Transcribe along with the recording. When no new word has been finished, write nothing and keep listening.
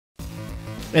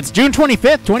It's June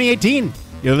 25th, 2018.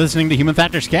 You're listening to Human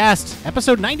Factors Cast,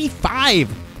 episode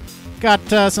 95. Got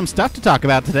some stuff to talk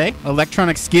about today.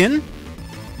 Electronic skin,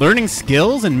 learning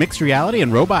skills in mixed reality,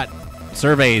 and robot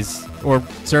surveys, or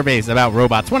surveys about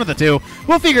robots. One of the two.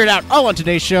 We'll figure it out all on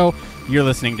today's show. You're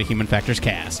listening to Human Factors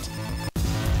Cast.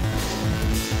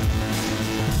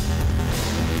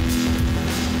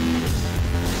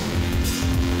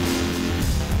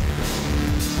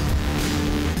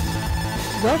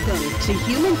 Welcome to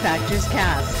Human Factors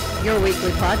Cast, your weekly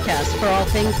podcast for all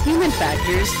things human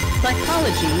factors,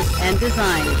 psychology, and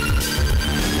design.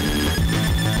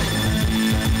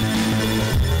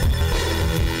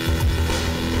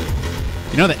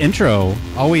 You know, the intro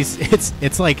always,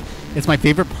 it's my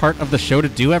favorite part of the show to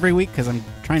do every week because I'm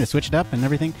trying to switch it up and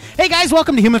everything. Hey guys,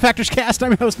 welcome to Human Factors Cast.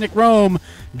 I'm your host, Nick Roome,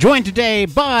 joined today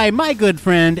by my good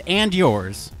friend and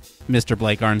yours, Mr.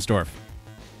 Blake Arnsdorff.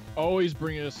 Always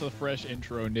bringing us a fresh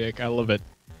intro, Nick. I love it.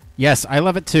 Yes, I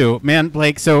love it too. Man,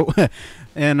 Blake, so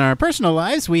in our personal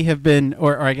lives, we have been,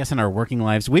 or I guess in our working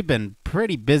lives, we've been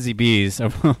pretty busy bees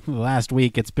over the last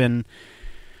week. It's been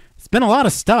a lot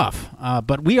of stuff,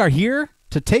 but we are here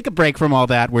to take a break from all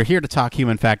that. We're here to talk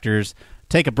human factors,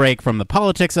 take a break from the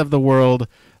politics of the world,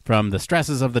 from the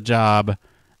stresses of the job,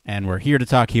 and we're here to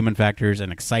talk human factors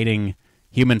and exciting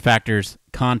human factors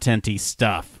content-y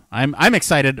stuff. I'm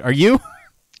excited. Are you?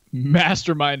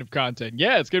 Mastermind of content.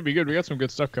 Yeah, it's gonna be good. We got some good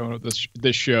stuff coming up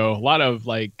this show. A lot of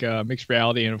mixed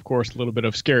reality and of course a little bit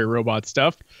of scary robot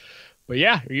stuff. But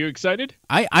yeah, are you excited?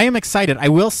 I am excited. I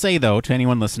will say though, to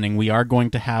anyone listening, we are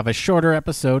going to have a shorter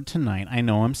episode tonight. I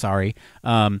know, I'm sorry.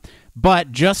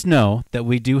 But just know that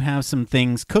we do have some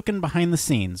things cooking behind the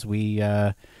scenes. We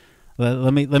let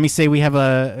me say we have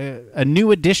a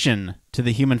new addition to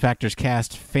the Human Factors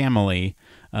Cast family,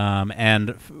 and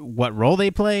what role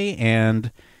they play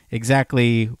and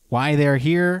exactly why they're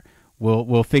here,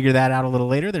 we'll figure that out a little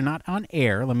later. They're not on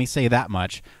air, let me say that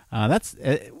much.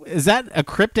 Is that a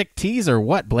cryptic tease or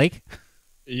what, Blake?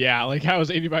 Yeah, like how is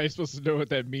anybody supposed to know what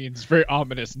that means? It's very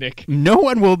ominous, Nick. No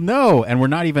one will know, and we're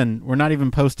not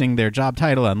even posting their job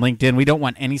title on LinkedIn. We don't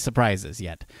want any surprises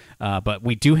yet. But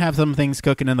we do have some things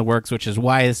cooking in the works, which is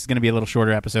why this is going to be a little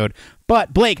shorter episode.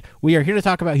 But Blake, we are here to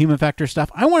talk about human factor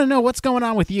stuff. I want to know what's going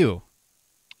on with you.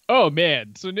 Oh,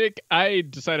 man. So, Nick, I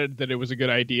decided that it was a good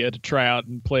idea to try out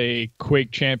and play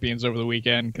Quake Champions over the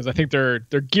weekend because I think they're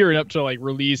gearing up to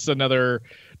release another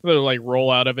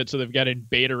rollout of it. So they've got it in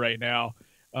beta right now.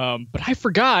 But I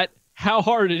forgot how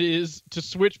hard it is to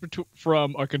switch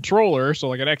from a controller, so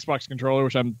like an Xbox controller,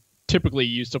 which I'm typically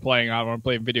used to playing on when I'm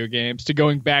playing video games, to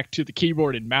going back to the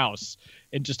keyboard and mouse.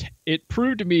 And it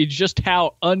proved to me just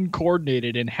how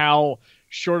uncoordinated and how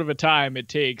short of a time it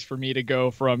takes for me to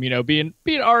go from, being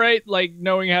all right, like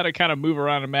knowing how to kind of move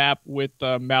around a map with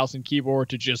mouse and keyboard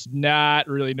to just not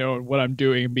really knowing what I'm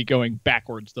doing and be going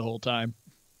backwards the whole time.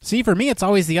 See, for me, it's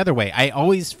always the other way. I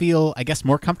always feel, I guess,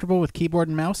 more comfortable with keyboard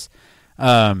and mouse.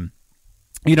 I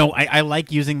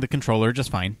like using the controller just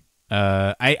fine.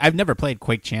 I've never played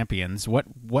Quake Champions.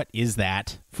 What is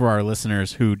that for our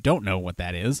listeners who don't know what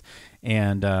that is?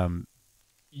 And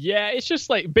yeah, it's just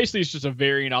basically it's just a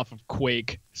variant off of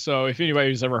Quake. So if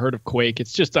anybody's ever heard of Quake,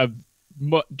 it's just a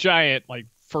giant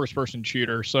first-person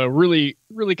shooter. So really,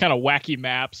 really kind of wacky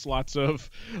maps, lots of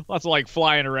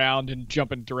flying around and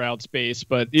jumping throughout space.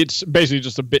 But it's basically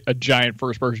just a giant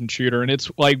first-person shooter, and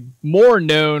it's more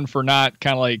known for not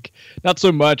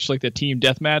so much like the team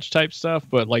deathmatch type stuff,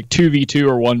 but 2v2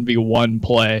 or 1v1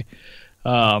 play.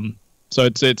 So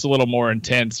it's a little more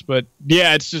intense, but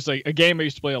yeah, it's just a game I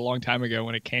used to play a long time ago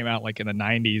when it came out in the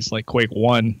 90s, like Quake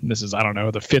 1. This is, I don't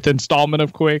know, the 5th installment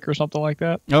of Quake or something like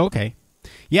that. Oh, okay.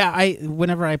 Yeah,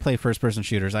 whenever I play first-person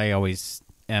shooters, I always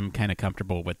am kind of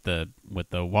comfortable with the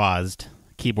WASD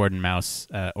keyboard and mouse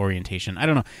orientation. I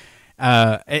don't know.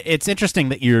 It's interesting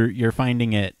that you're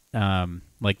finding it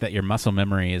that your muscle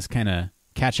memory is kind of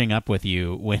catching up with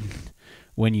you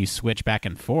when you switch back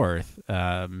and forth.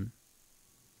 I'm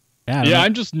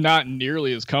just not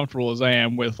nearly as comfortable as I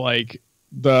am with the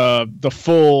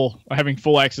having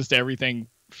full access to everything,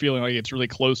 feeling like it's really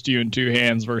close to you in two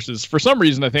hands versus, for some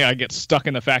reason, I think I get stuck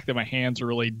in the fact that my hands are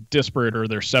really disparate or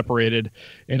they're separated,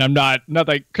 and I'm not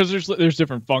because there's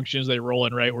different functions they roll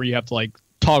in, right, where you have to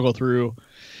toggle through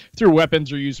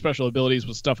weapons or use special abilities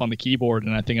with stuff on the keyboard,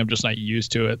 and I think I'm just not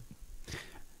used to it.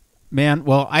 Man,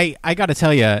 well, I got to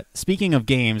tell you, speaking of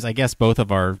games, I guess both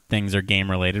of our things are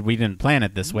game-related. We didn't plan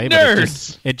it this way,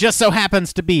 Nerds! But it just so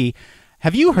happens to be.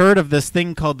 Have you heard of this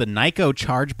thing called the Nyko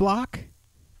Charge Block?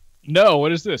 No,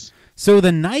 what is this? So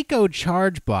the Nyko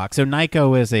Charge Block, so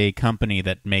Nyko is a company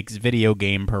that makes video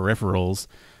game peripherals,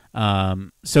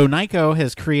 So Nyko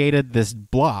has created this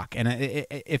block, and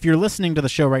if you're listening to the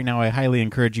show right now, I highly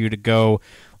encourage you to go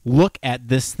look at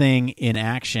this thing in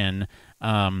action.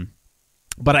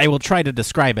 But I will try to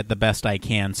describe it the best I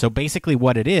can. So basically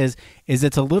what it is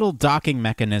it's a little docking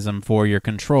mechanism for your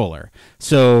controller.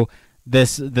 So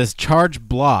this charge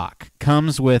block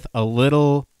comes with a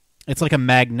little, it's like a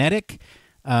magnetic,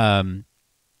 I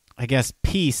guess,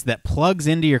 piece that plugs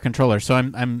into your controller. So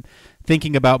I'm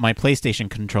thinking about my PlayStation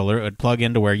controller. It would plug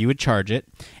into where you would charge it,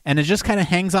 and it just kind of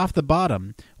hangs off the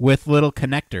bottom with little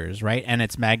connectors, right? And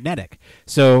it's magnetic.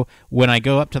 So when I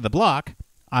go up to the block,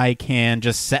 I can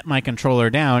just set my controller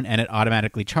down and it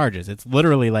automatically charges. It's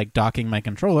literally like docking my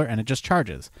controller and it just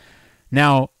charges.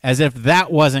 Now, as if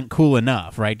that wasn't cool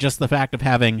enough, right? Just the fact of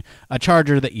having a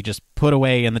charger that you just put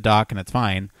away in the dock and it's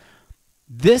fine.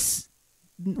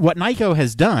 What Nyko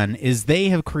has done is they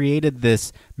have created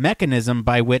this mechanism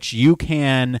by which you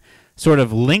can sort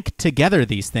of link together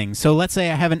these things. So let's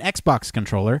say I have an Xbox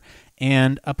controller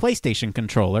and a PlayStation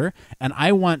controller, and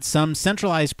I want some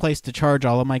centralized place to charge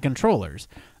all of my controllers.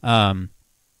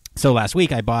 So last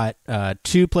week I bought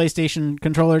 2 PlayStation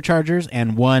controller chargers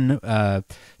and 1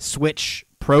 Switch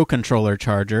Pro controller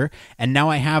charger, and now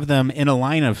I have them in a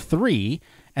line of 3,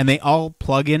 and they all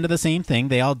plug into the same thing.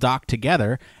 They all dock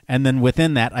together, and then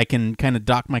within that, I can kind of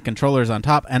dock my controllers on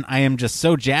top, and I am just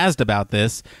so jazzed about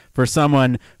this for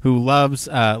someone who loves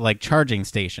like charging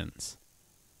stations.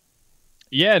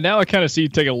 Yeah, now I kind of see,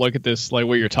 take a look at this, like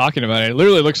what you're talking about. It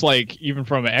literally looks like, even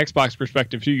from an Xbox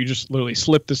perspective too, you just literally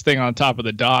slip this thing on top of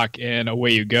the dock and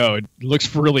away you go. It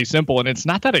looks really simple, and it's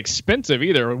not that expensive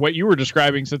either. What you were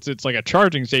describing, since it's like a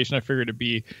charging station, I figured it'd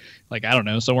be like, I don't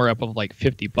know, somewhere up of like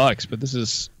 $50, but this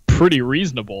is pretty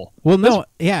reasonable. Well, no,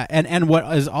 yeah, and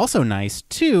what is also nice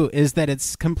too is that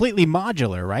it's completely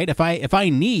modular, right? If I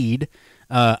need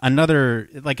another,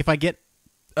 like if I get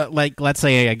like, let's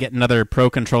say I get another Pro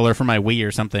controller for my Wii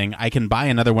or something, I can buy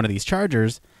another one of these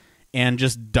chargers and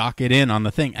just dock it in on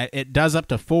the thing. It does up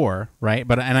to 4, right?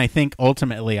 And I think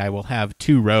ultimately I will have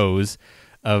 2 rows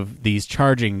of these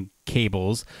charging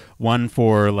cables, one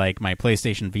for like my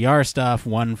PlayStation VR stuff,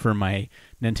 one for my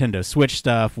Nintendo Switch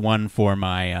stuff, one for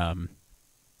my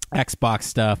Xbox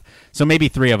stuff. So maybe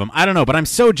 3 of them. I don't know, but I'm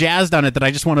so jazzed on it that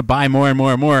I just want to buy more and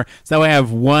more and more. So that way I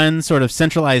have one sort of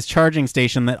centralized charging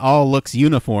station that all looks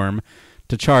uniform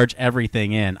to charge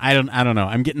everything in. I don't know.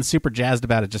 I'm getting super jazzed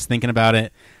about it just thinking about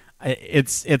it.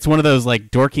 It's one of those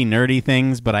like dorky nerdy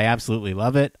things, but I absolutely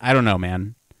love it. I don't know,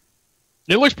 man.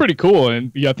 It looks pretty cool,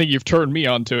 and yeah, I think you've turned me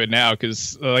onto it now,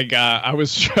 because like I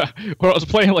was when I was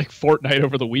playing like Fortnite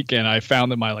over the weekend, I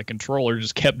found that my like controller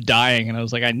just kept dying, and I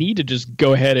was like, I need to just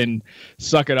go ahead and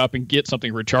suck it up and get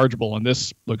something rechargeable, and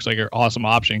this looks like an awesome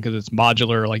option because it's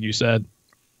modular, like you said.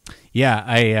 Yeah,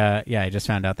 I just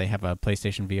found out they have a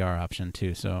PlayStation VR option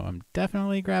too, so I'm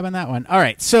definitely grabbing that one. All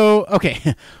right, so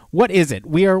okay, what is it?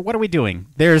 What are we doing?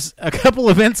 There's a couple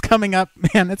events coming up.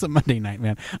 Man, it's a Monday night,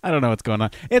 man. I don't know what's going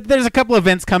on. There's a couple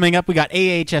events coming up. We got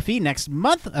AHFE next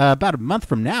month, about a month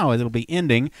from now, it'll be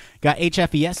ending. Got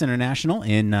HFES International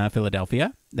in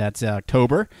Philadelphia. That's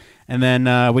October. And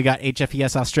then we got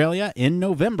HFES Australia in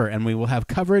November, and we will have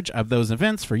coverage of those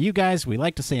events for you guys. We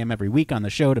like to say them every week on the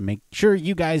show to make sure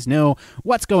you guys know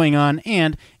what's going on,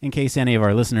 and in case any of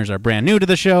our listeners are brand new to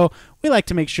the show, we like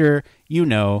to make sure you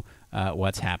know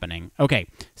what's happening. Okay,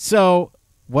 so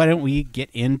why don't we get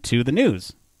into the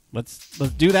news? Let's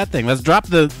do that thing. Let's drop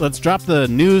the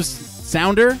news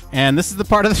sounder, and this is the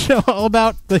part of the show all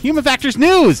about the Human Factors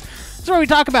news. This is where we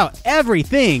talk about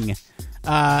everything.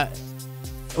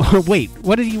 Wait,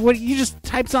 what you just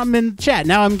typed something in chat.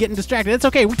 Now I'm getting distracted. It's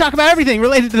okay. We talk about everything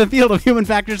related to the field of human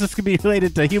factors. This could be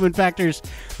related to human factors,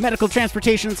 medical,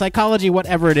 transportation, psychology,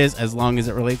 whatever it is. As long as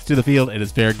it relates to the field, it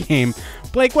is fair game.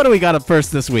 Blake, what do we got up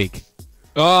first this week?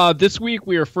 This week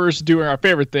we are first doing our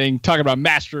favorite thing, talking about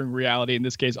mastering reality, in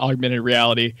this case, augmented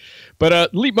reality.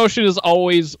 But Leap Motion is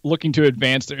always looking to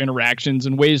advance their interactions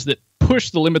in ways that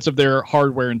push the limits of their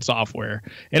hardware and software.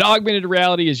 And augmented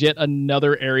reality is yet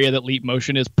another area that Leap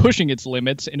Motion is pushing its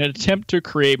limits in an attempt to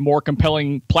create more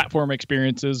compelling platform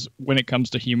experiences when it comes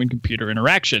to human-computer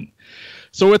interaction.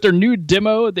 So with their new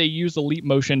demo, they use the Leap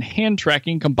Motion hand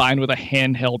tracking combined with a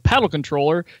handheld paddle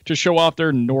controller to show off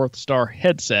their North Star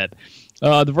headset.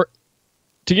 To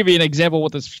give you an example of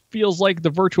what this feels like, the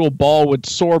virtual ball would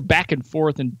soar back and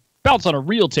forth and bounce on a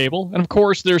real table. And of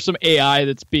course, there's some AI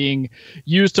that's being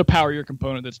used to power your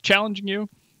component that's challenging you.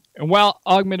 And while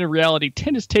augmented reality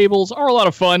tennis tables are a lot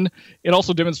of fun, it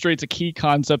also demonstrates a key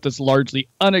concept that's largely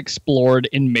unexplored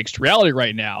in mixed reality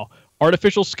right now: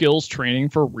 artificial skills training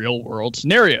for real-world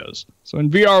scenarios. So in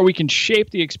VR, we can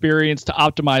shape the experience to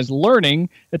optimize learning,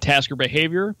 a task or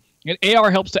behavior, and AR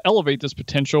helps to elevate this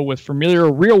potential with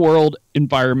familiar real-world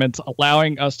environments,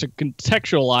 allowing us to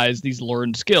contextualize these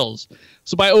learned skills.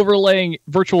 So by overlaying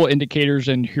virtual indicators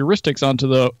and heuristics onto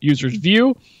the user's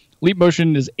view, Leap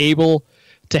Motion is able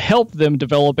to help them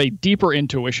develop a deeper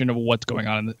intuition of what's going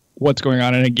on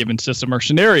in a given system or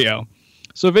scenario.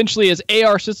 So eventually, as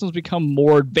AR systems become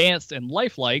more advanced and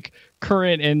lifelike,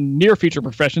 current and near-future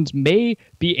professions may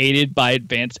be aided by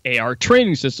advanced AR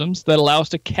training systems that allow us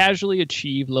to casually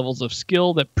achieve levels of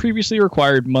skill that previously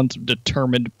required months of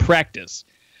determined practice.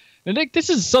 Now, Nick, this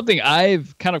is something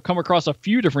I've kind of come across a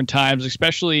few different times,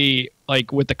 especially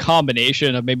like with the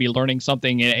combination of maybe learning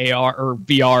something in AR or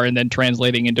VR and then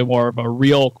translating into more of a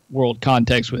real-world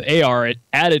context with AR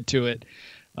added to it.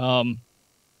 And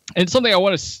it's something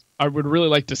I would really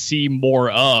like to see more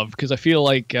of, because I feel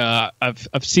like I've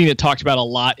seen it talked about a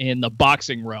lot in the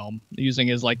boxing realm, using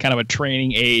it as like kind of a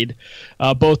training aid,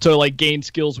 both to like gain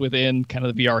skills within kind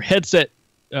of the VR headset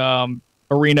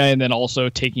arena, and then also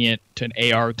taking it to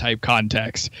an AR type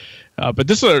context. But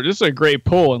this is a great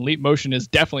pull, and Leap Motion is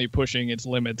definitely pushing its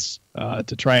limits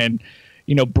to try and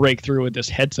break through with this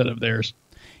headset of theirs.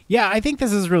 Yeah, I think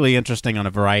this is really interesting on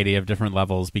a variety of different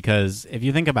levels, because if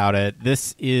you think about it,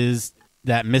 this is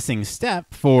that missing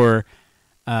step for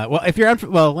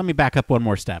let me back up one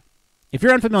more step. If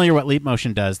you're unfamiliar what Leap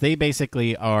Motion does, they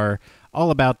basically are all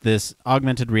about this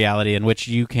augmented reality in which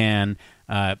you can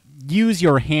use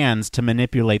your hands to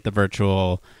manipulate the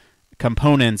virtual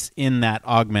components in that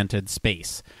augmented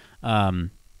space. And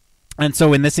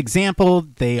so in this example,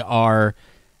 they are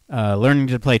learning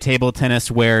to play table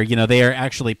tennis, where they are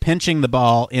actually pinching the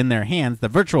ball in their hands, the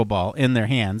virtual ball in their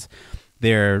hands.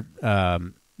 They're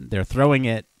throwing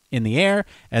it in the air,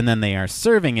 and then they are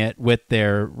serving it with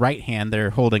their right hand.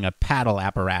 They're holding a paddle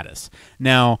apparatus.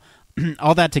 Now,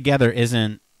 all that together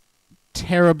isn't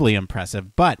terribly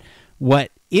impressive, but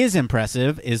what is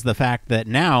impressive is the fact that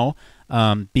now,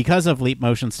 because of Leap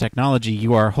Motion's technology,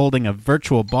 you are holding a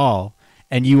virtual ball,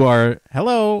 and you are,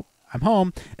 hello, I'm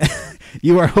home.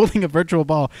 You are holding a virtual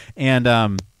ball,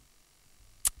 and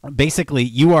basically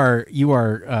you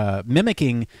are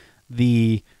mimicking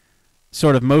the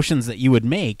sort of motions that you would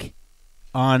make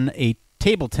on a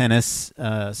table tennis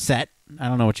set. I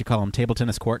don't know what you call them, table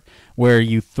tennis court, where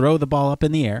you throw the ball up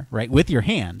in the air, right, with your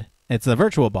hand. It's a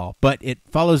virtual ball, but it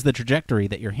follows the trajectory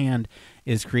that your hand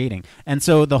is creating. And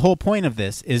so the whole point of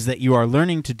this is that you are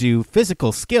learning to do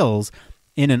physical skills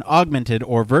in an augmented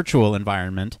or virtual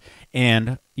environment.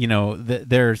 And,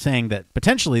 they're saying that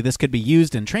potentially this could be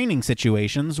used in training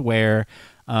situations where,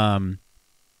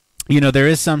 there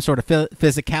is some sort of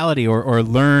physicality or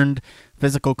learned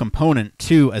physical component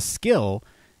to a skill,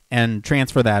 and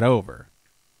transfer that over.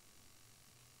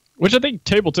 Which I think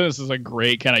table tennis is a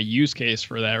great kind of use case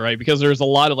for that, right? Because there's a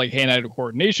lot of like hand-eye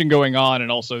coordination going on,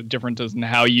 and also differences in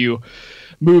how you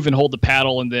move and hold the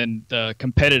paddle, and then the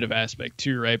competitive aspect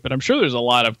too, right? But I'm sure there's a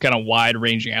lot of kind of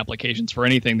wide-ranging applications for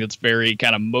anything that's very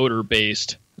kind of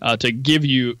motor-based to give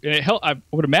you. I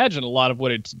would imagine a lot of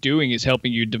what it's doing is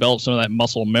helping you develop some of that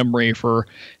muscle memory for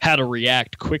how to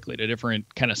react quickly to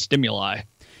different kind of stimuli.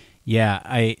 Yeah,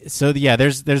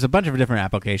 there's a bunch of different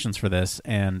applications for this,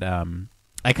 and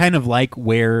I kind of like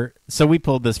where. So we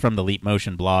pulled this from the Leap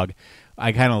Motion blog.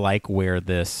 I kind of like where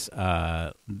this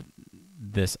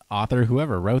this author,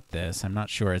 whoever wrote this, I'm not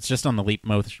sure. It's just on the Leap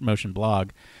Motion blog.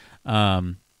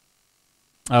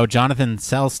 Jonathan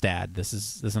Selstad. This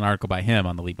is an article by him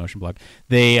on the Leap Motion blog.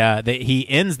 He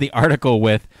ends the article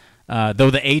with,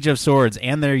 though the age of swords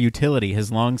and their utility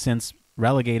has long since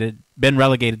been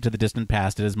relegated to the distant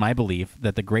past, it is my belief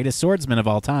that the greatest swordsman of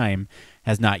all time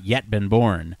has not yet been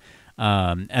born.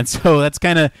 And so that's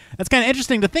kind of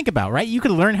interesting to think about, right? You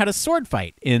could learn how to sword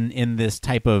fight in this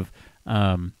type of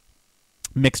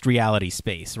mixed reality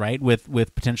space, right?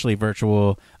 With potentially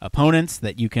virtual opponents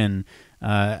that you can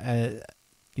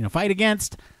fight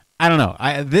against. I don't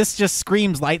know. This just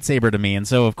screams lightsaber to me, and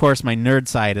so of course my nerd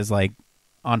side is like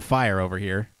on fire over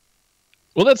here.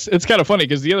 Well, it's kind of funny,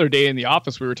 because the other day in the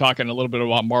office we were talking a little bit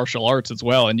about martial arts as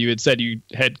well, and you had said you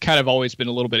had kind of always been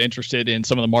a little bit interested in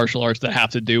some of the martial arts that have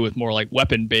to do with more like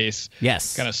weapon-based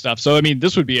kind of stuff. So, I mean,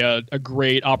 this would be a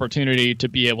great opportunity to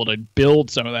be able to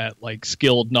build some of that like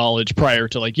skilled knowledge prior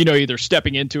to like, either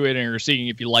stepping into it or seeing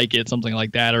if you like it, something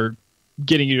like that, or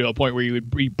getting you to a point where you would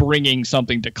be bringing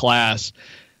something to class.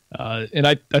 And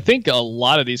I think a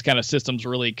lot of these kind of systems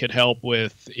really could help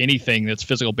with anything that's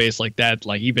physical based like that,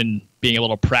 like even being able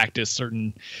to practice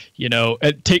certain,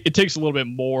 it takes a little bit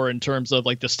more in terms of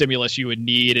like the stimulus you would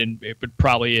need, and it would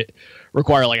probably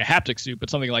require like a haptic suit, but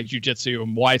something like jiu-jitsu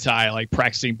and Muay Thai, like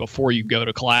practicing before you go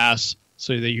to class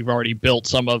so that you've already built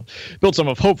some of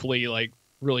hopefully like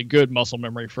really good muscle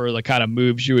memory for the kind of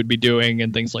moves you would be doing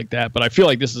and things like that. But I feel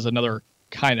like this is another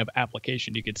kind of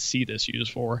application you could see this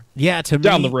used for. Yeah,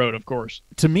 down the road, of course.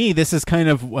 To me, this is kind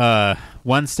of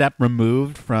one step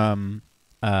removed from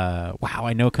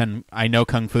I know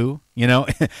kung fu,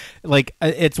 like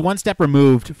it's one step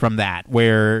removed from that,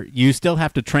 where you still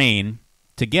have to train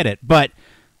to get it, but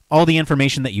all the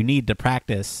information that you need to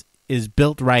practice is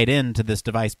built right into this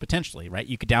device potentially, right?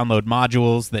 You could download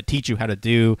modules that teach you how to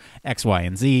do X, Y,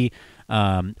 and Z,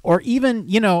 or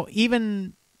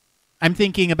even I'm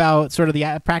thinking about sort of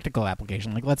the practical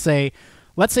application. Like let's say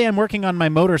I'm working on my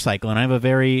motorcycle, and I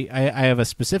have a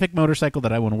specific motorcycle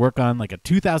that I want to work on, like a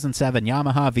 2007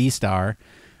 Yamaha V-Star,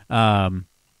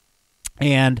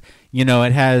 and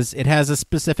it has a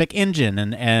specific engine,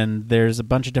 and there's a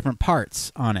bunch of different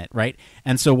parts on it, right?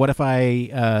 And so what if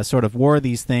I sort of wore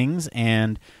these things,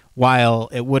 and while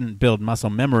it wouldn't build muscle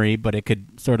memory, but it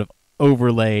could sort of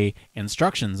overlay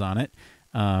instructions on it,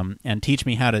 and teach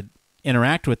me how to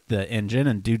interact with the engine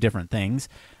and do different things.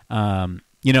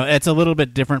 It's a little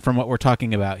bit different from what we're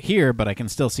talking about here, but I can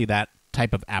still see that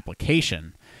type of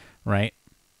application, right?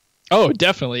 Oh,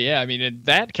 definitely. Yeah. I mean,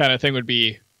 that kind of thing would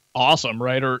be awesome,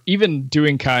 right? Or even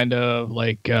doing kind of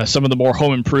like some of the more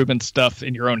home improvement stuff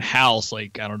in your own house,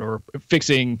 like, I don't know, or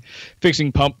fixing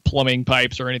plumbing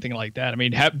pipes or anything like that. I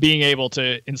mean, being able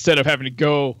to, instead of having to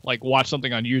go like watch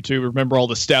something on YouTube, remember all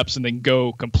the steps and then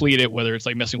go complete it, whether it's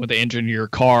like messing with the engine of your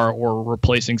car or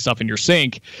replacing stuff in your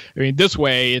sink. I mean, this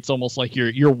way it's almost like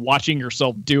you're watching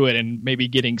yourself do it, and maybe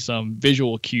getting some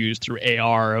visual cues through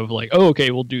AR of like, oh,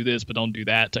 okay, we'll do this, but don't do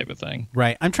that type of thing.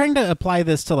 Right. I'm trying to apply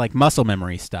this to like muscle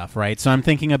memory stuff. Right, so I'm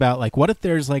thinking about like, what if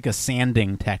there's like a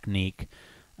sanding technique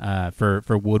for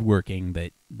woodworking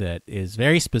that is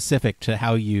very specific to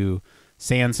how you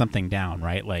sand something down,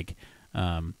 right? Like,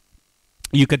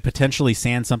 you could potentially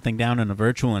sand something down in a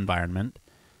virtual environment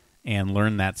and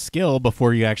learn that skill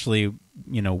before you actually,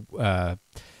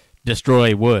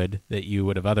 destroy wood that you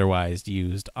would have otherwise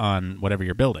used on whatever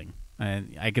you're building.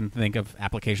 And I can think of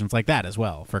applications like that as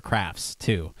well for crafts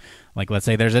too. Like, let's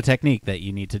say there's a technique that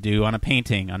you need to do on a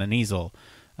painting, on an easel,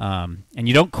 and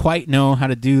you don't quite know how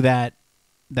to do that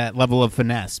level of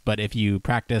finesse. But if you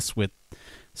practice with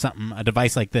a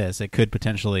device like this, it could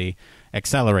potentially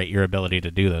accelerate your ability to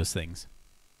do those things.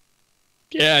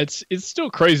 Yeah, it's still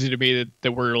crazy to me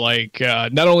that we're like,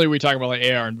 not only are we talking about like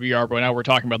AR and VR, but now we're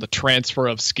talking about the transfer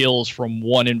of skills from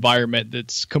one environment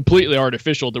that's completely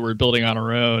artificial that we're building on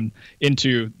our own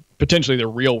into potentially the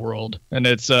real world. And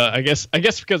it's I guess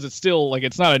because it's still like,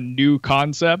 it's not a new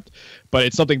concept, but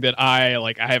it's something that I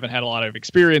haven't had a lot of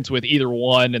experience with either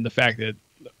one, and the fact that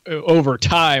over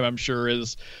time, I'm sure,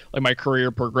 as like my career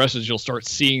progresses, you'll start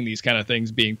seeing these kind of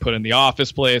things being put in the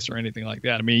office place or anything like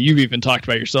that. I mean, you've even talked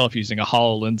about yourself using a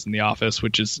HoloLens in the office,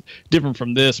 which is different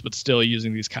from this, but still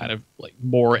using these kind of like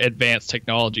more advanced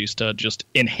technologies to just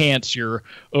enhance your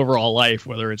overall life,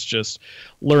 whether it's just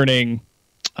learning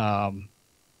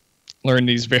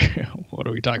these what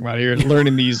are we talking about here?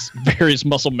 Learning these various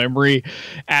muscle memory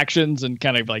actions and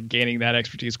kind of like gaining that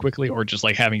expertise quickly, or just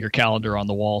like having your calendar on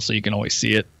the wall so you can always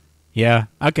see it. Yeah.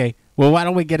 Okay. Well, why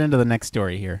don't we get into the next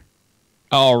story here?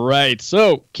 All right.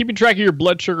 So keeping track of your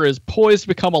blood sugar is poised to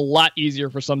become a lot easier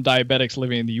for some diabetics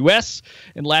living in the U.S.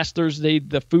 And last Thursday,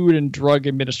 the Food and Drug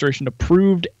Administration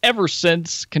approved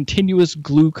Eversense Continuous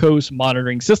Glucose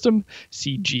Monitoring System,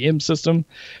 CGM system.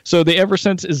 So the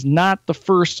Eversense is not the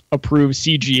first approved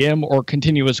CGM or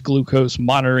continuous glucose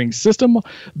monitoring system,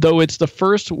 though it's the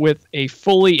first with a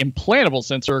fully implantable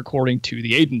sensor, according to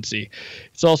the agency.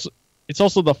 It's also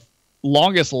the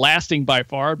longest lasting by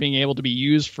far, being able to be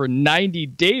used for 90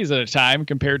 days at a time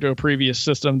compared to a previous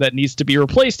system that needs to be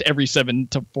replaced every 7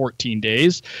 to 14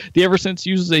 days. The Eversense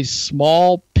uses a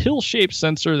small pill-shaped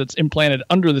sensor that's implanted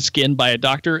under the skin by a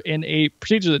doctor in a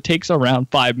procedure that takes around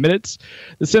 5 minutes.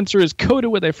 The sensor is coated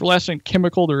with a fluorescent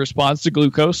chemical that responds to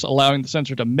glucose, allowing the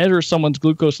sensor to measure someone's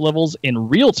glucose levels in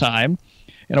real time.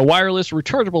 And a wireless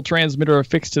rechargeable transmitter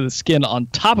affixed to the skin on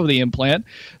top of the implant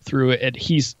through an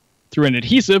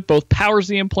adhesive both powers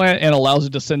the implant and allows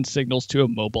it to send signals to a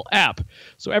mobile app.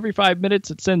 So every 5 minutes,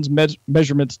 it sends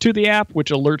measurements to the app, which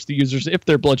alerts the users if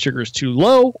their blood sugar is too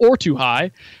low or too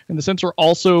high. And the sensor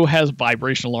also has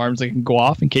vibration alarms that can go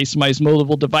off in case somebody's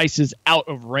mobile device is out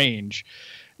of range.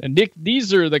 And Nick,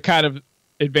 these are the kind of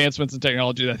advancements in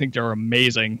technology that I think are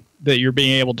amazing, that you're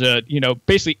being able to,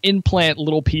 basically implant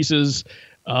little pieces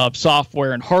of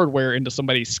software and hardware into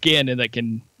somebody's skin, and that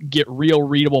can get real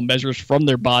readable measures from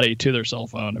their body to their cell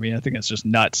phone. I mean, I think that's just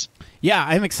nuts. Yeah,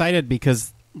 I'm excited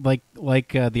because like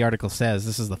the article says,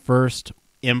 this is the first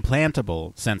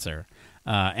implantable sensor.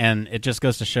 And it just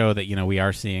goes to show that, we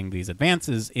are seeing these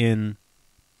advances in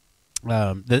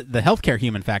the healthcare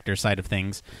human factor side of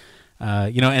things.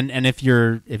 And if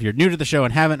you're new to the show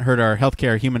and haven't heard our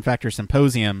healthcare human factor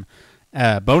symposium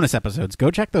bonus episodes,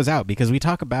 go check those out, because we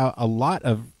talk about a lot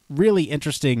of really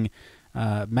interesting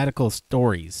medical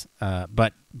stories.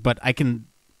 But I can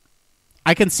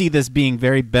see this being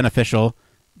very beneficial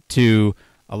to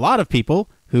a lot of people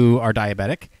who are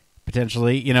diabetic,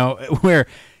 potentially, where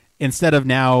instead of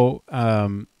now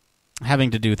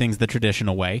having to do things the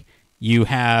traditional way, you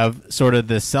have sort of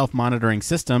this self-monitoring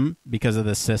system because of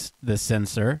this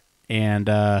sensor. And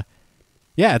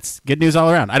it's good news all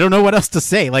around. I don't know what else to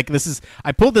say.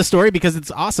 I pulled this story because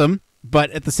it's awesome,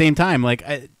 but at the same time,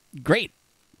 great.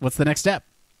 What's the next step?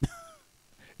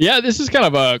 Yeah, this is kind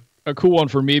of a cool one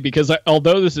for me, because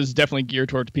although this is definitely geared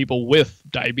towards people with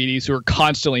diabetes who are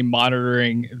constantly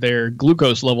monitoring their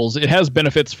glucose levels, it has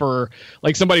benefits for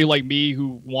somebody like me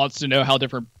who wants to know how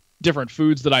different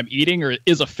foods that I'm eating or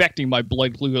is affecting my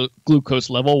blood glucose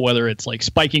level, whether it's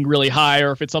spiking really high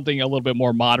or if it's something a little bit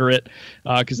more moderate,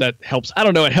 because that helps. I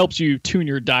don't know. It helps you tune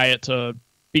your diet to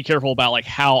be careful about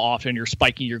how often you're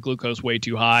spiking your glucose way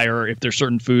too high, or if there's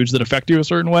certain foods that affect you a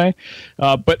certain way.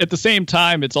 But at the same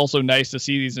time, it's also nice to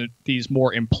see these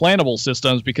more implantable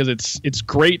systems, because it's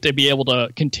great to be able to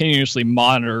continuously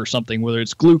monitor something, whether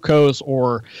it's glucose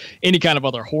or any kind of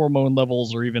other hormone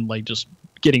levels, or even just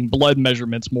getting blood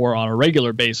measurements more on a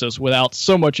regular basis without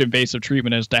so much invasive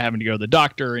treatment as to having to go to the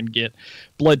doctor and get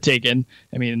blood taken.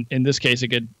 I mean, in this case,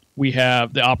 we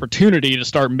have the opportunity to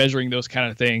start measuring those kind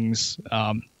of things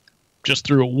just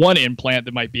through one implant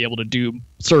that might be able to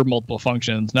serve multiple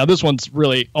functions. Now, this one's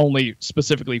really only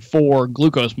specifically for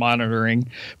glucose monitoring,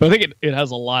 but I think it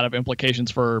has a lot of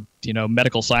implications for,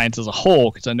 medical science as a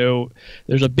whole, because I know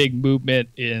there's a big movement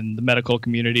in the medical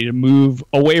community to move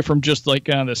away from just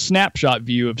the snapshot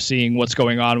view of seeing what's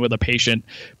going on with a patient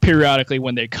periodically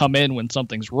when they come in when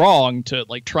something's wrong, to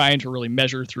trying to really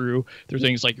measure through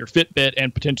things like your Fitbit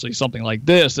and potentially something like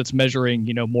this that's measuring,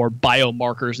 more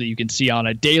biomarkers that you can see on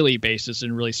a daily basis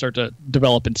and really start to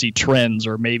develop and see trends,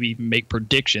 or maybe even make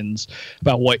predictions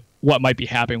about what might be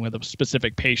happening with a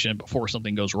specific patient before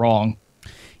something goes wrong.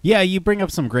 Yeah, you bring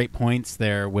up some great points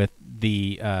there with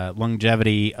the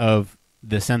longevity of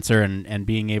the sensor and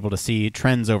being able to see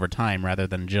trends over time rather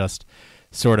than just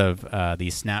sort of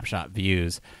these snapshot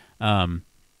views. And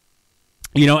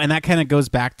that kind of goes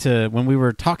back to when we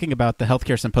were talking about the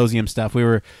healthcare symposium stuff.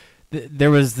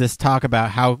 There was this talk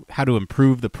about how to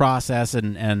improve the process,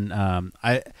 and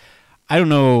I don't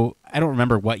know. I don't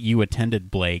remember what you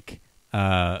attended, Blake,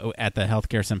 at the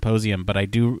healthcare symposium, but I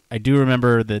do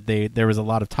remember that there was a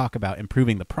lot of talk about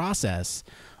improving the process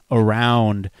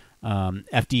around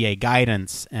FDA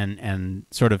guidance and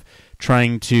sort of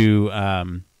trying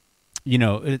to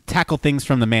tackle things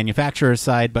from the manufacturer's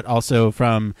side, but also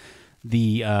from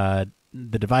the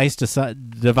device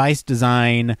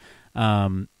design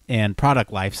and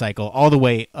product life cycle, all the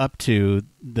way up to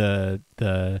the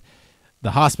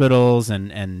hospitals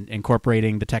and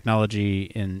incorporating the technology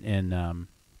in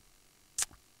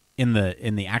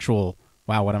the actual,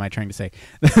 wow, what am I trying to say?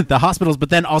 The hospitals, but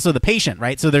then also the patient,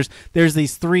 right? So there's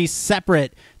these three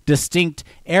separate, distinct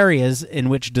areas in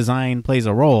which design plays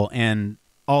a role, and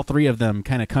all three of them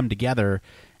kind of come together.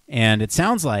 And it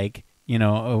sounds like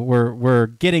we're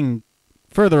getting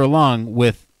further along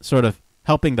with sort of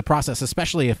helping the process,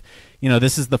 especially if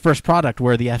this is the first product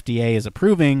where the FDA is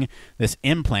approving this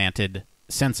implanted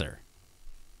sensor.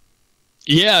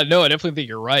 Yeah, no, I definitely think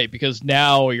you're right, because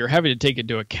now you're having to take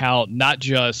into account not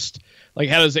just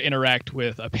how does it interact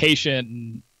with a patient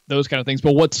and those kind of things,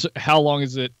 but how long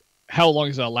is it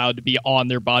allowed to be on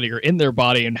their body or in their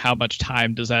body, and how much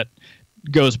time does that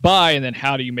goes by, and then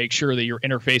how do you make sure that you're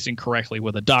interfacing correctly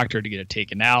with a doctor to get it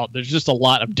taken out? There's just a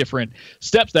lot of different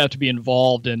steps that have to be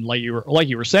involved, and like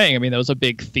you were saying, I mean, that was a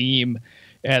big theme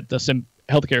at the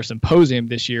healthcare symposium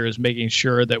this year, is making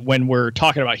sure that when we're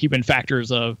talking about human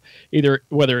factors of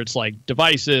whether it's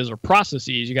devices or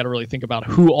processes, you got to really think about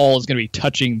who all is going to be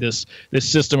touching this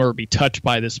system or be touched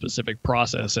by this specific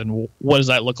process, and what does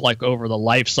that look like over the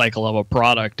life cycle of a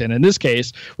product. And in this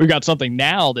case, we've got something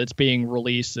now that's being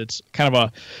released that's kind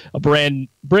of a brand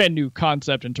new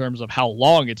concept in terms of how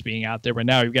long it's being out there. But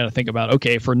now you've got to think about,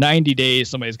 okay, for 90 days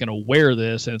somebody's going to wear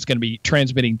this, and it's going to be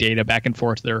transmitting data back and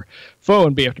forth to their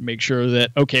phone, but you have to make sure that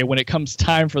that, okay, when it comes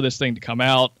time for this thing to come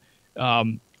out,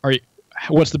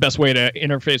 what's the best way to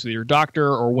interface with your doctor,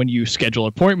 or when you schedule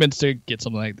appointments to get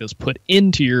something like this put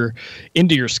into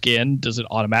your skin, does it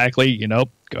automatically,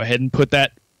 go ahead and put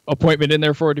that appointment in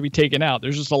there for it to be taken out?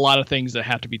 There's just a lot of things that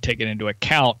have to be taken into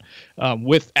account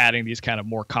with adding these kind of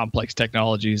more complex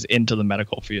technologies into the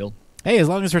medical field. Hey, as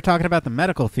long as we're talking about the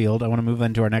medical field, I want to move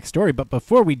into our next story. But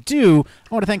before we do,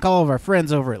 I want to thank all of our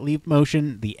friends over at Leap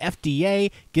Motion, the FDA,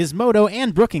 Gizmodo,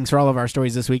 and Brookings for all of our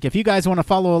stories this week. If you guys want to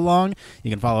follow along, you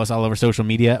can follow us all over social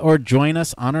media or join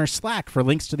us on our Slack for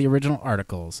links to the original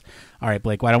articles. All right,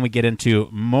 Blake, why don't we get into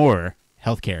more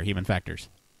healthcare human factors?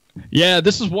 Yeah,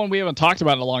 this is one we haven't talked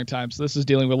about in a long time. So this is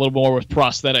dealing with a little more with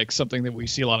prosthetics, something that we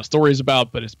see a lot of stories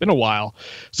about, but it's been a while.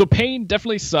 So pain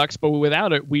definitely sucks, but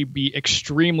without it, we'd be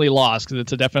extremely lost because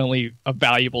it's definitely a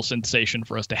valuable sensation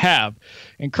for us to have.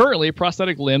 And currently,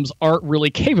 prosthetic limbs aren't really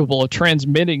capable of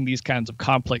transmitting these kinds of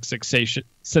complex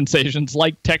sensations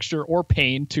like texture or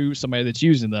pain to somebody that's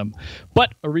using them.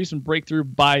 But a recent breakthrough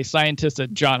by scientists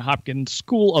at Johns Hopkins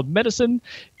School of Medicine,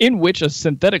 in which a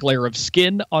synthetic layer of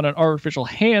skin on an artificial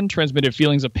hand transmitted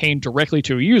feelings of pain directly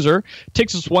to a user,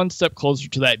 takes us one step closer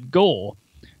to that goal.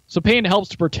 So pain helps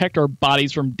to protect our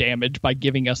bodies from damage by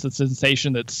giving us the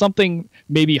sensation that something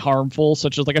may be harmful,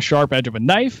 such as like a sharp edge of a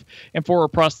knife. And for a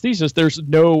prosthesis, there's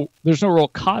no real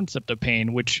concept of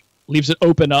pain, which leaves it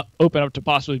open up to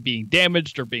possibly being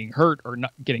damaged or being hurt or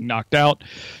not getting knocked out.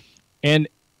 And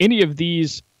any of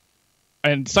these,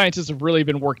 and scientists have really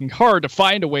been working hard to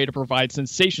find a way to provide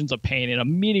sensations of pain in a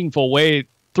meaningful way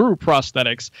through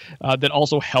prosthetics that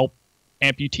also help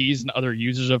amputees and other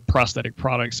users of prosthetic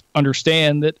products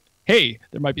understand that, hey,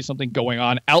 there might be something going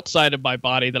on outside of my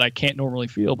body that I can't normally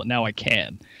feel, but now I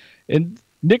can. And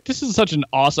Nick, this is such an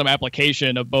awesome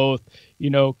application of both,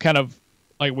 kind of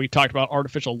like we talked about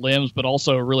artificial limbs, but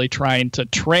also really trying to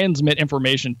transmit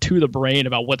information to the brain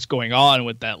about what's going on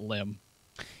with that limb.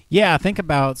 Yeah, think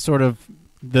about sort of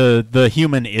the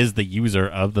human is the user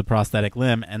of the prosthetic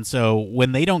limb, and so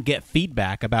when they don't get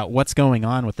feedback about what's going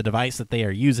on with the device that they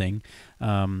are using,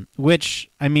 which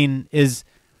I mean is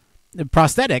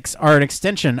prosthetics are an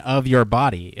extension of your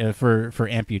body for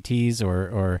amputees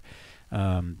or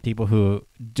people who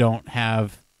don't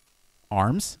have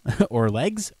arms or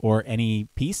legs or any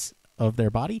piece of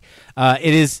their body.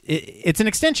 It's an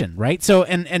extension, right? So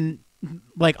and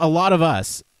like a lot of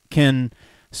us can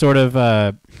sort of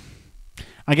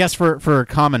I guess for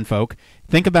common folk,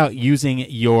 think about using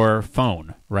your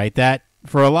phone, right? That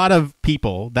for a lot of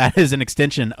people, that is an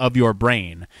extension of your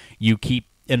brain. You keep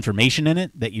information in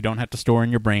it that you don't have to store in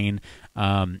your brain.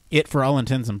 It, for all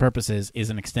intents and purposes, is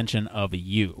an extension of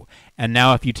you. And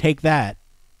now if you take that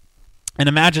and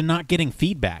imagine not getting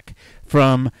feedback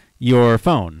from your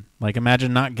phone, like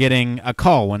imagine not getting a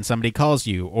call when somebody calls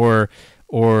you, or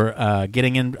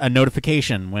getting in a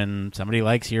notification when somebody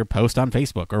likes your post on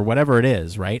Facebook or whatever it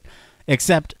is, right?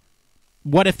 Except,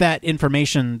 what if that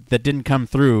information that didn't come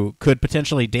through could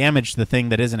potentially damage the thing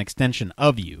that is an extension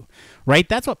of you, right?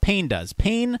 That's what pain does.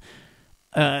 Pain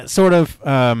it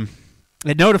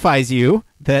notifies you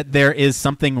that there is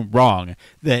something wrong,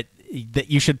 that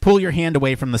you should pull your hand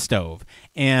away from the stove.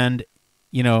 And,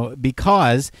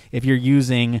 because if you're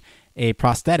using a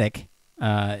prosthetic,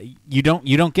 you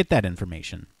don't get that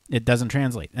information. It doesn't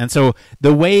translate. And so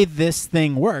the way this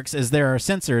thing works is there are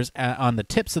sensors on the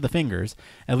tips of the fingers,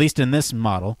 at least in this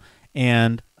model,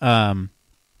 and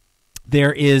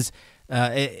there is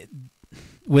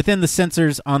within the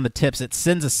sensors on the tips, it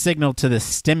sends a signal to the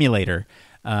stimulator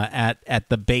at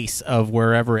the base of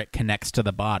wherever it connects to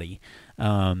the body.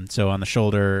 So on the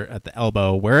shoulder, at the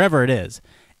elbow, wherever it is.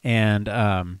 And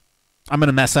I'm going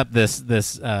to mess up this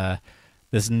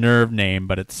nerve name,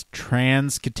 but it's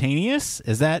transcutaneous.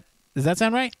 Does that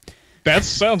sound right? That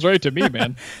sounds right to me,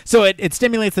 man. So it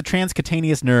stimulates the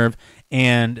transcutaneous nerve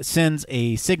and sends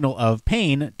a signal of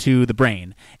pain to the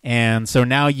brain. And so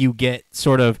now you get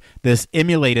sort of this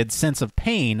emulated sense of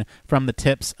pain from the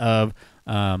tips of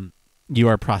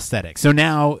your prosthetic. So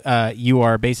now you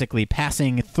are basically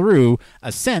passing through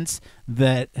a sense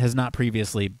that has not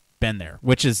previously been there,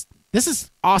 this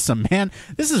is awesome, man.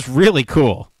 This is really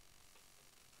cool.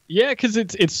 Yeah, because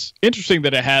it's interesting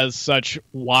that it has such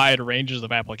wide ranges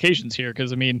of applications here.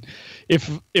 Because I mean, if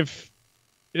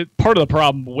part of the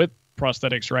problem with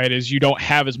prosthetics, right, is you don't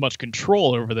have as much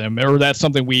control over them, or that's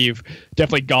something we've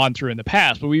definitely gone through in the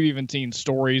past. But we've even seen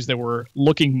stories that were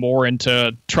looking more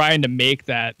into trying to make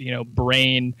that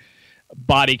brain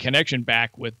body connection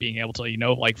back with being able to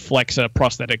like flex a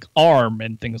prosthetic arm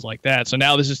and things like that. So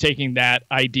now this is taking that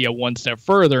idea one step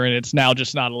further, and it's now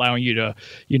just not allowing you to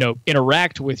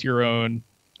interact with your own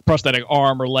prosthetic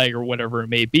arm or leg or whatever it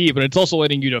may be, but it's also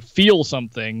letting you to feel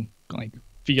something, like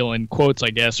feel in quotes, I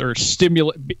guess, or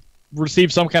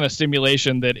receive some kind of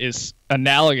stimulation that is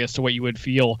analogous to what you would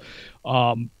feel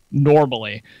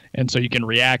normally, and so you can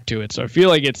react to it. So I feel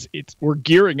like we're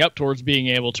gearing up towards being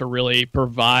able to really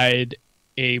provide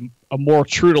a more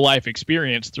true to life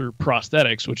experience through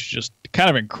prosthetics, which is just kind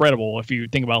of incredible if you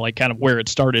think about like kind of where it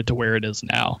started to where it is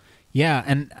now. Yeah,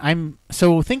 and I'm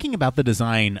so thinking about the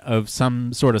design of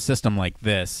some sort of system like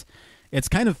this. It's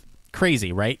kind of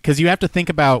crazy, right? Because you have to think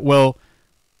about, well,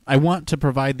 I want to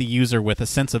provide the user with a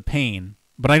sense of pain,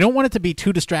 but I don't want it to be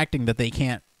too distracting that they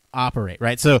can't operate,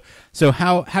 right? So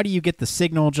how do you get the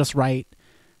signal just right?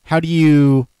 How do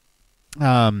you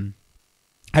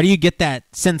get that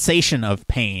sensation of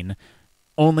pain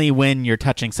only when you're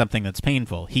touching something that's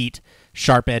painful? Heat,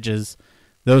 sharp edges,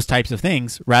 those types of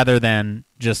things, rather than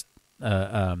just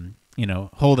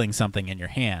holding something in your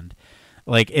hand,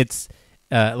 like it's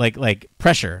like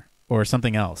pressure or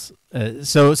something else.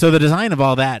 So the design of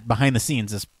all that behind the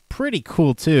scenes is pretty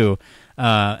cool too,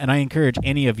 and I encourage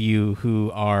any of you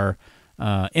who are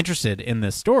interested in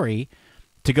this story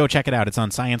to go check it out. It's on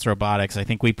Science Robotics. I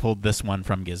think we pulled this one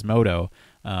from Gizmodo,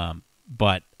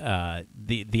 but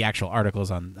the actual article is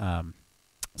on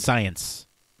Science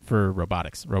for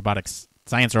Robotics.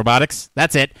 Science Robotics.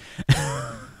 That's it.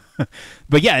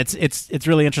 But yeah, it's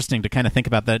really interesting to kind of think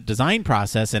about the design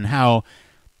process and how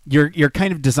you're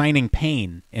kind of designing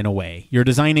pain in a way. You're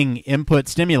designing input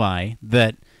stimuli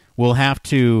that will have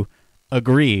to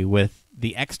agree with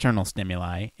the external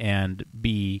stimuli and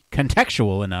be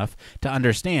contextual enough to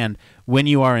understand when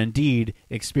you are indeed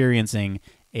experiencing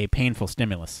a painful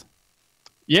stimulus.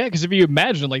 Yeah, because if you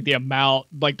imagine like the amount,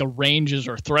 like the ranges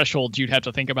or thresholds you'd have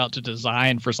to think about to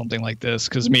design for something like this,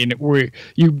 because I mean,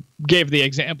 you gave the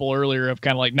example earlier of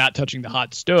kind of like not touching the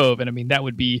hot stove, and I mean that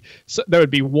would be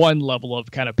one level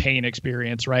of kind of pain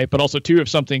experience, right? But also too, if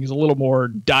something is a little more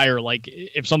dire, like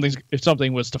if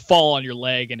something was to fall on your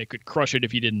leg and it could crush it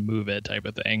if you didn't move it, type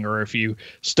of thing, or if you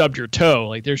stubbed your toe,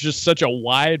 like there's just such a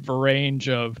wide range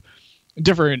of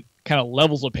different kind of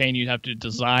levels of pain you'd have to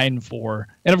design for.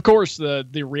 And of course the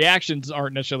reactions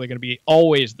aren't necessarily going to be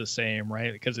always the same,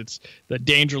 right? Because the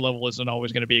danger level isn't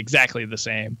always going to be exactly the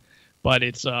same. But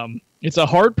it's a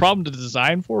hard problem to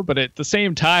design for, but at the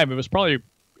same time it was probably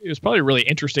really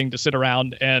interesting to sit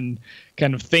around and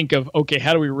kind of think of, okay,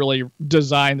 how do we really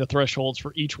design the thresholds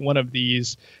for each one of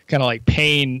these kind of like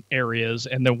pain areas,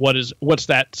 and then what's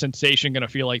that sensation going to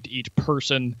feel like to each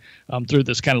person through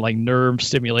this kind of like nerve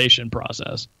stimulation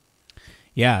process.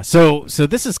 Yeah, so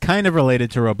this is kind of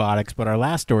related to robotics, but our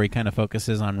last story kind of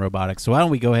focuses on robotics. So why don't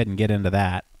we go ahead and get into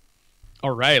that?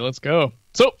 All right, let's go.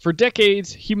 So for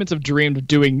decades, humans have dreamed of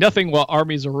doing nothing while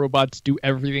armies of robots do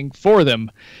everything for them.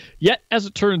 Yet, as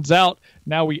it turns out,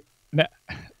 now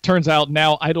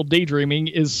idle daydreaming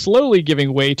is slowly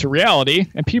giving way to reality,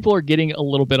 and people are getting a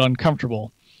little bit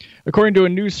uncomfortable. According to a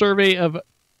new survey of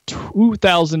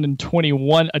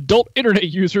 2021 adult internet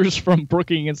users from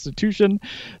Brookings Institution,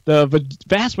 the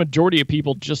vast majority of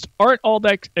people just aren't all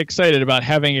that excited about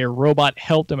having a robot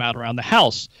help them out around the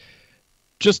house.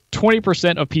 Just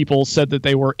 20% of people said that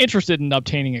they were interested in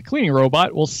obtaining a cleaning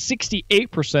robot, while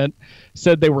 68%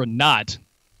 said they were not.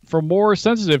 For more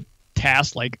sensitive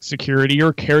tasks like security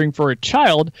or caring for a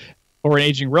child or an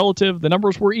aging relative, the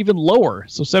numbers were even lower.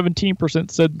 So 17%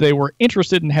 said they were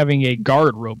interested in having a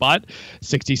guard robot,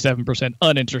 67%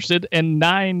 uninterested, and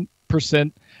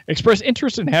 9% expressed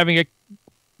interest in having a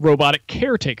robotic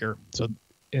caretaker. So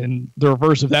in the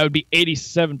reverse of that would be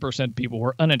 87% people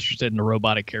were uninterested in a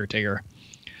robotic caretaker.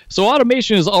 So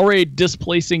automation is already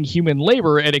displacing human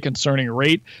labor at a concerning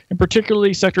rate, and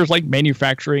particularly sectors like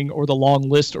manufacturing or the long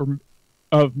list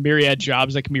of myriad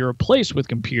jobs that can be replaced with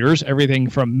computers, everything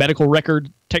from medical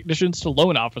record technicians to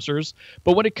loan officers.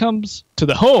 But when it comes to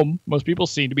the home, most people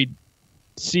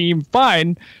seem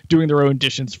fine doing their own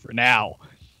dishes for now.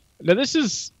 Now this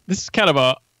is kind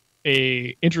of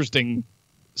a interesting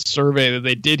survey that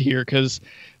they did here, because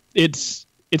it's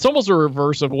almost a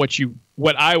reverse of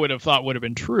what I would have thought would have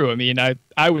been true. I mean,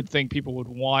 I would think people would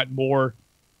want more,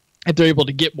 if they're able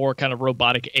to get more kind of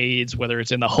robotic aids, whether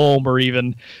it's in the home or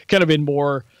even kind of in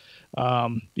more,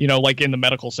 like in the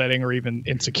medical setting or even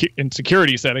in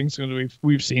security settings.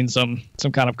 We've seen some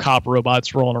kind of cop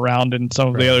robots rolling around in some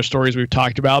of the other stories we've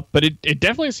talked about. But it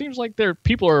definitely seems like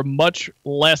people are much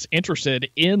less interested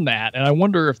in that. And I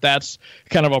wonder if that's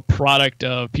kind of a product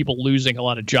of people losing a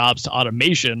lot of jobs to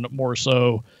automation, more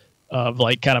so of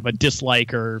like kind of a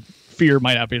dislike, or fear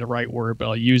might not be the right word, but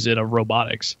I'll use it, of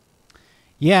robotics.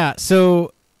 Yeah,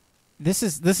 so this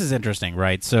is interesting,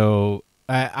 right? So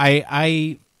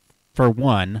I for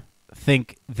one,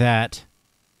 think that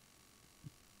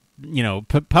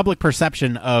public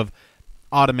perception of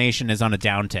automation is on a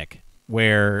downtick.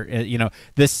 Where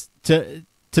this to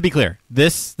be clear,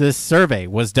 this survey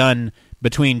was done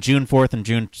between June 4th and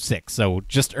June 6th, so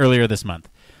just earlier this month.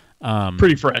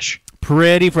 Pretty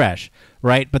fresh,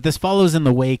 right? But this follows in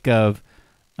the wake of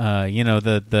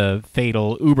the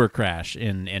fatal Uber crash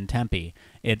in Tempe.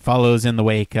 It follows in the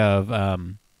wake of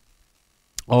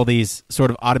all these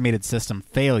sort of automated system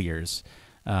failures,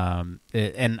 and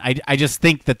I just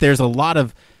think that there's a lot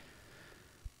of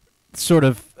sort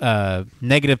of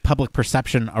negative public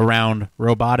perception around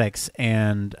robotics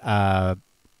and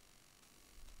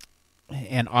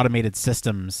automated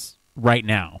systems right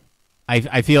now.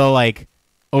 I feel like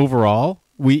overall,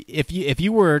 if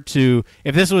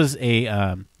this was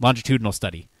a longitudinal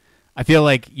study, I feel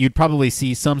like you'd probably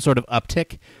see some sort of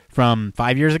uptick from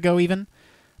 5 years ago even.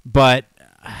 But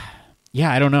yeah,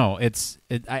 I don't know.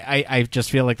 I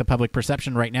just feel like the public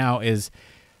perception right now is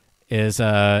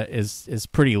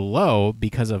pretty low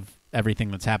because of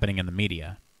everything that's happening in the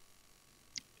media.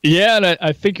 Yeah, and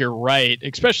I think you're right,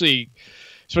 especially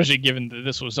given that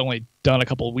this was only done a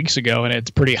couple of weeks ago, and it's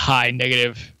pretty high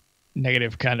negative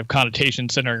kind of connotation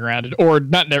centering around it, or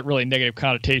not really negative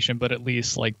connotation, but at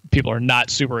least like people are not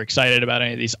super excited about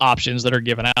any of these options that are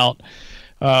given out.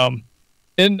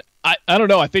 And I don't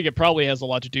know. I think it probably has a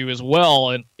lot to do as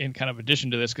well in kind of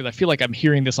addition to this, because I feel like I'm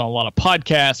hearing this on a lot of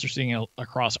podcasts or seeing it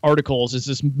across articles, is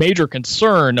this major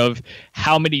concern of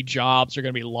how many jobs are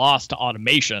going to be lost to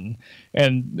automation.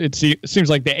 And it seems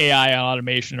like the AI and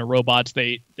automation and robots,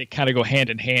 they kind of go hand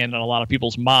in hand in a lot of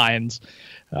people's minds.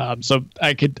 So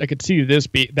I could see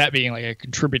that being like a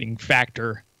contributing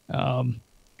factor. And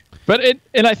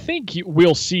I think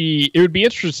we'll see, it would be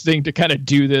interesting to kind of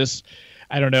do this,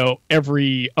 I don't know,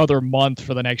 every other month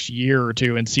for the next year or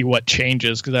two and see what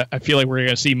changes, because I feel like we're going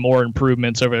to see more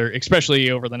improvements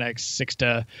especially over the next 6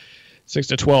 to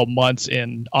 12 months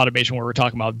in automation, where we're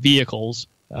talking about vehicles.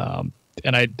 And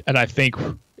I think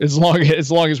as long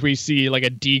as we see like a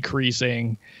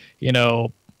decreasing,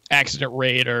 accident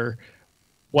rate or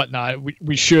whatnot,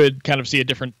 we should kind of see a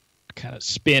different kind of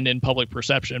spin in public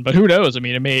perception. But who knows? I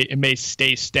mean, it may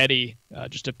stay steady,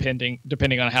 just depending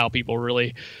on how people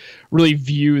really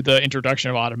view the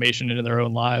introduction of automation into their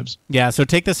own lives. Yeah, so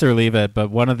take this or leave it, but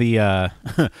one of the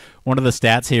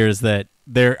stats here is that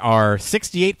there are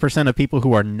 68% of people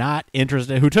who are not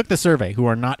interested, who took the survey, who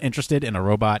are not interested in a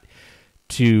robot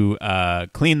to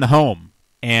clean the home.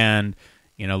 And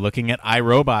looking at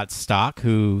iRobot's stock,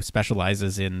 who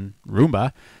specializes in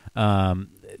Roomba,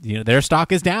 their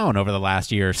stock is down over the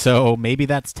last year, so maybe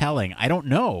that's telling. I don't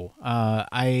know.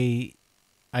 I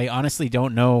honestly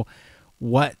don't know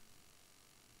what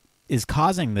is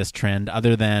causing this trend,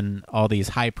 other than all these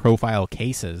high-profile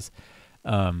cases.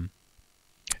 And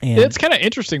it's kind of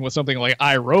interesting with something like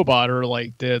iRobot or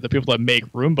like the people that make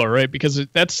Roomba, right? Because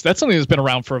that's something that's been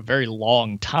around for a very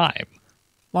long time.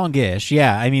 Longish,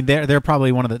 yeah. I mean, they're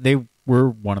probably they were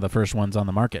one of the first ones on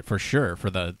the market for sure for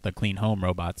the clean home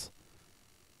robots.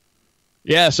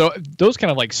 Yeah, so those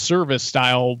kind of like service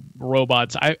style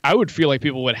robots, I would feel like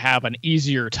people would have an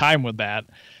easier time with that.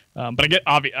 But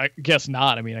I guess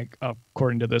not. I mean,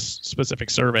 according to this specific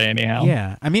survey, anyhow.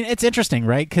 Yeah, I mean, it's interesting,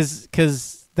 right?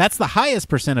 Because that's the highest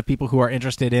percent of people who are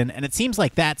interested in, and it seems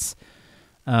like that's,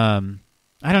 I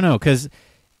don't know, because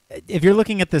if you're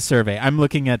looking at this survey, I'm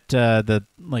looking at the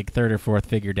like third or fourth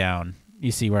figure down.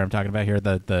 You see where I'm talking about here,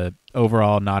 the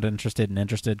overall not interested and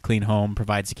interested, clean home,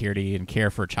 provide security and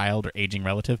care for a child or aging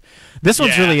relative. This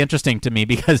one's really interesting to me,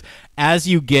 because as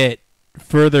you get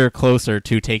further closer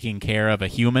to taking care of a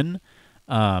human,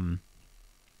 people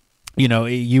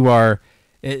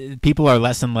are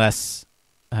less and less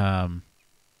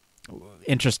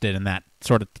interested in that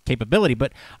sort of capability.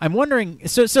 But I'm wondering,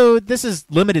 so this is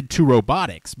limited to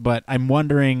robotics, but I'm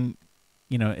wondering,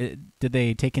 did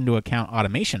they take into account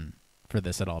automation for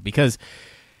this at all? Because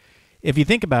if you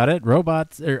think about it,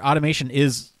 robots or automation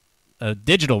is a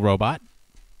digital robot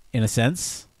in a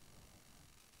sense,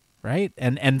 right?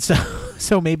 And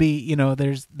so maybe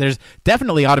there's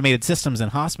definitely automated systems in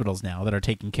hospitals now that are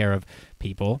taking care of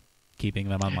people, keeping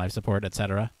them on life support,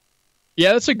 etc.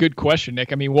 Yeah, that's a good question,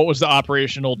 Nick. I mean, what was the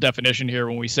operational definition here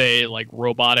when we say like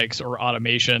robotics or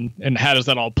automation, and how does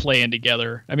that all play in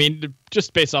together? I mean,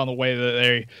 just based on the way that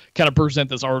they kind of present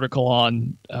this article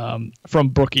on from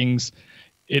Brookings,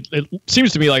 it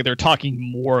seems to me like they're talking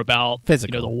more about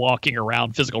physical, the walking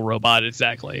around physical robot.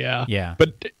 Exactly. Yeah. Yeah.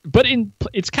 But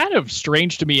it's kind of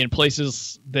strange to me in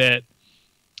places that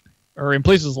or in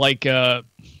places like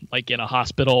in a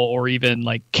hospital or even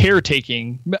like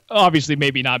caretaking, obviously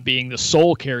maybe not being the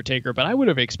sole caretaker, but I would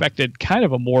have expected kind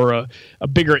of a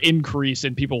bigger increase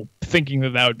in people thinking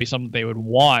that would be something they would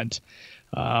want.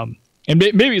 And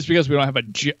maybe it's because we don't have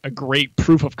a great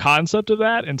proof of concept of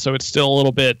that. And so it's still a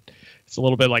little bit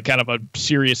like kind of a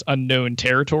serious unknown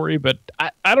territory. But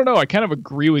I don't know. I kind of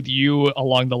agree with you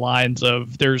along the lines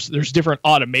of there's different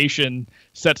automation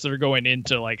sets that are going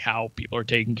into like how people are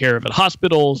taken care of at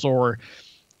hospitals or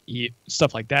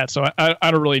stuff like that. So I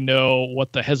don't really know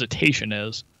what the hesitation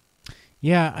is.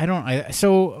 Yeah,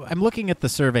 so I'm looking at the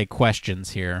survey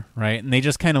questions here, right? And they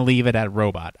just kind of leave it at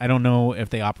robot. I don't know if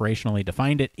they operationally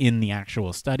defined it in the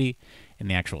actual study, in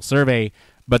the actual survey,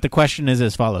 but the question is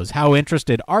as follows. How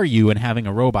interested are you in having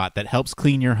a robot that helps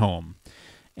clean your home?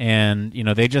 And,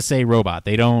 they just say robot.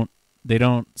 They don't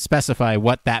specify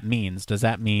what that means. Does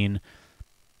that mean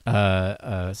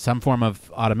some form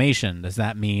of automation? Does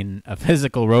that mean a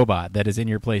physical robot that is in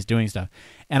your place doing stuff?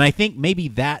 And I think maybe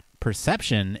that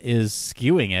perception is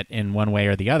skewing it in one way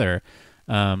or the other,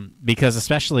 because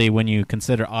especially when you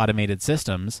consider automated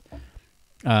systems,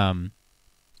 I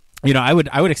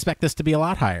would expect this to be a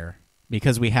lot higher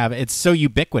because it's so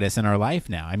ubiquitous in our life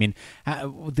now. I mean,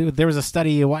 there was a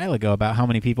study a while ago about how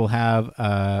many people have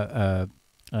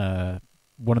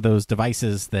one of those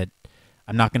devices that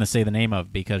I'm not going to say the name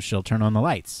of because she'll turn on the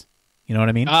lights. You know what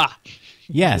I mean?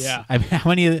 Yes. Yeah.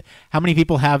 How many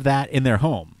people have that in their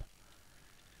home?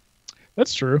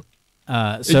 That's true.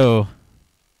 So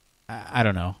I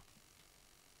don't know.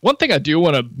 One thing I do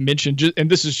want to mention, and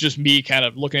this is just me kind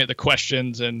of looking at the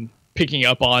questions and picking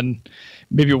up on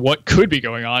maybe what could be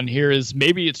going on here, is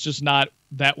maybe it's just not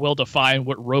that well defined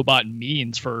what robot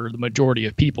means for the majority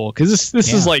of people. Because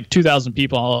this is like 2,000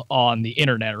 people on the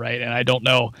internet, right? And I don't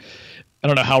know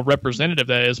how representative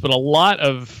that is, but a lot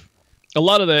of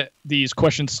these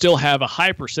questions still have a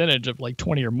high percentage of like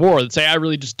 20 or more that say, I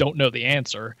really just don't know the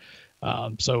answer.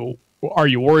 So are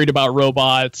you worried about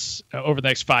robots over the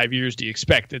next 5 years? Do you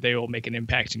expect that they will make an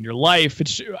impact in your life?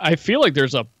 I feel like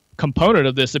there's a component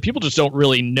of this that people just don't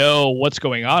really know what's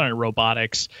going on in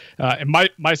robotics, and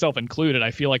myself included.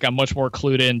 I feel like I'm much more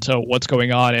clued into what's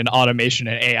going on in automation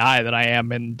and AI than I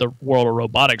am in the world of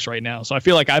robotics right now. So I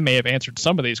feel like I may have answered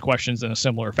some of these questions in a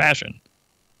similar fashion.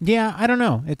 Yeah, I don't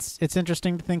know. It's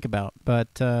interesting to think about.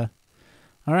 But all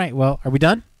right, well, are we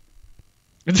done?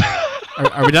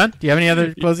 Are we done? Do you have any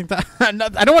other closing thoughts? I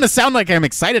don't want to sound like I'm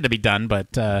excited to be done,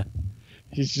 but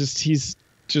he's just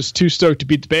too stoked to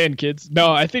beat the band, kids.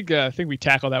 No, I think we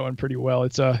tackled that one pretty well.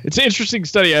 It's an interesting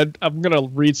study. I'm gonna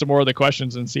read some more of the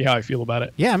questions and see how I feel about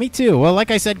it. Yeah, me too. Well,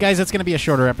 like I said, guys, it's gonna be a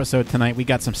shorter episode tonight. We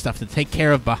got some stuff to take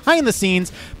care of behind the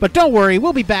scenes, but don't worry,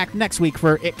 we'll be back next week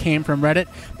for It Came From Reddit.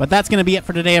 But that's gonna be it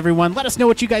for today, everyone. Let us know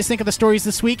what you guys think of the stories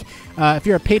this week. If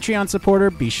you're a Patreon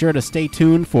supporter, be sure to stay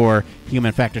tuned for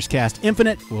Human Factors Cast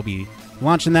Infinite. We'll be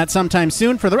launching that sometime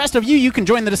soon. For the rest of you, you can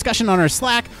join the discussion on our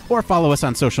Slack or follow us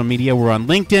on social media. We're on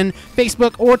LinkedIn,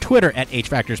 Facebook, or Twitter at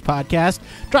HFactors Podcast.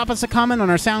 Drop us a comment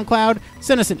on our SoundCloud,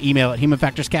 send us an email at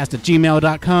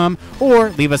humanfactorscast@gmail.com,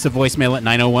 or leave us a voicemail at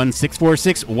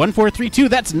 901-646-1432.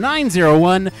 That's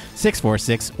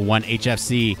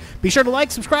 901-646-1HFC. Be sure to like,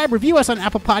 subscribe, review us on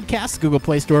Apple Podcasts, Google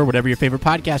Play Store, whatever your favorite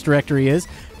podcast directory is.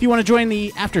 If you want to join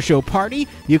the after show party,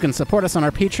 you can support us on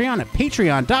our Patreon at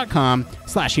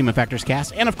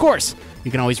patreon.com/humanfactorscast. And of course,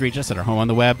 you can always reach us at our home on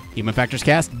the web,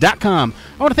 humanfactorscast.com.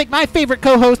 I want to thank my favorite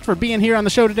co-host for being here on the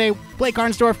show today, Blake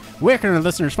Arnsdorff. Where can our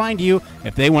listeners find you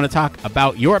if they want to talk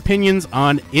about your opinions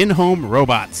on in-home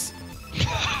robots?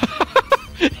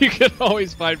 You can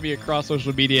always find me across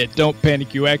social media at Don't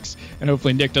Panic UX, and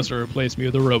hopefully Nick doesn't replace me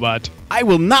with a robot. I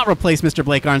will not replace Mr.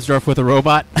 Blake Arnsdorff with a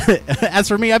robot. As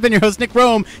for me, I've been your host, Nick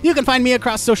Roome. You can find me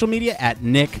across social media at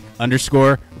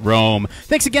Nick_Roome.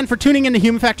 Thanks again for tuning in to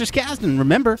Human Factors Cast, and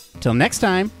remember, till next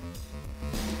time,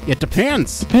 it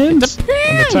depends. Depends. It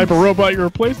depends on the type of robot you're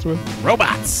replaced with.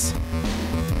 Robots.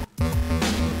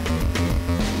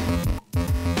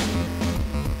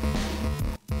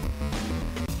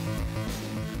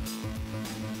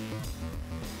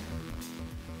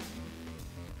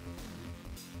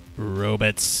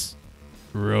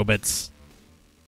 Robots.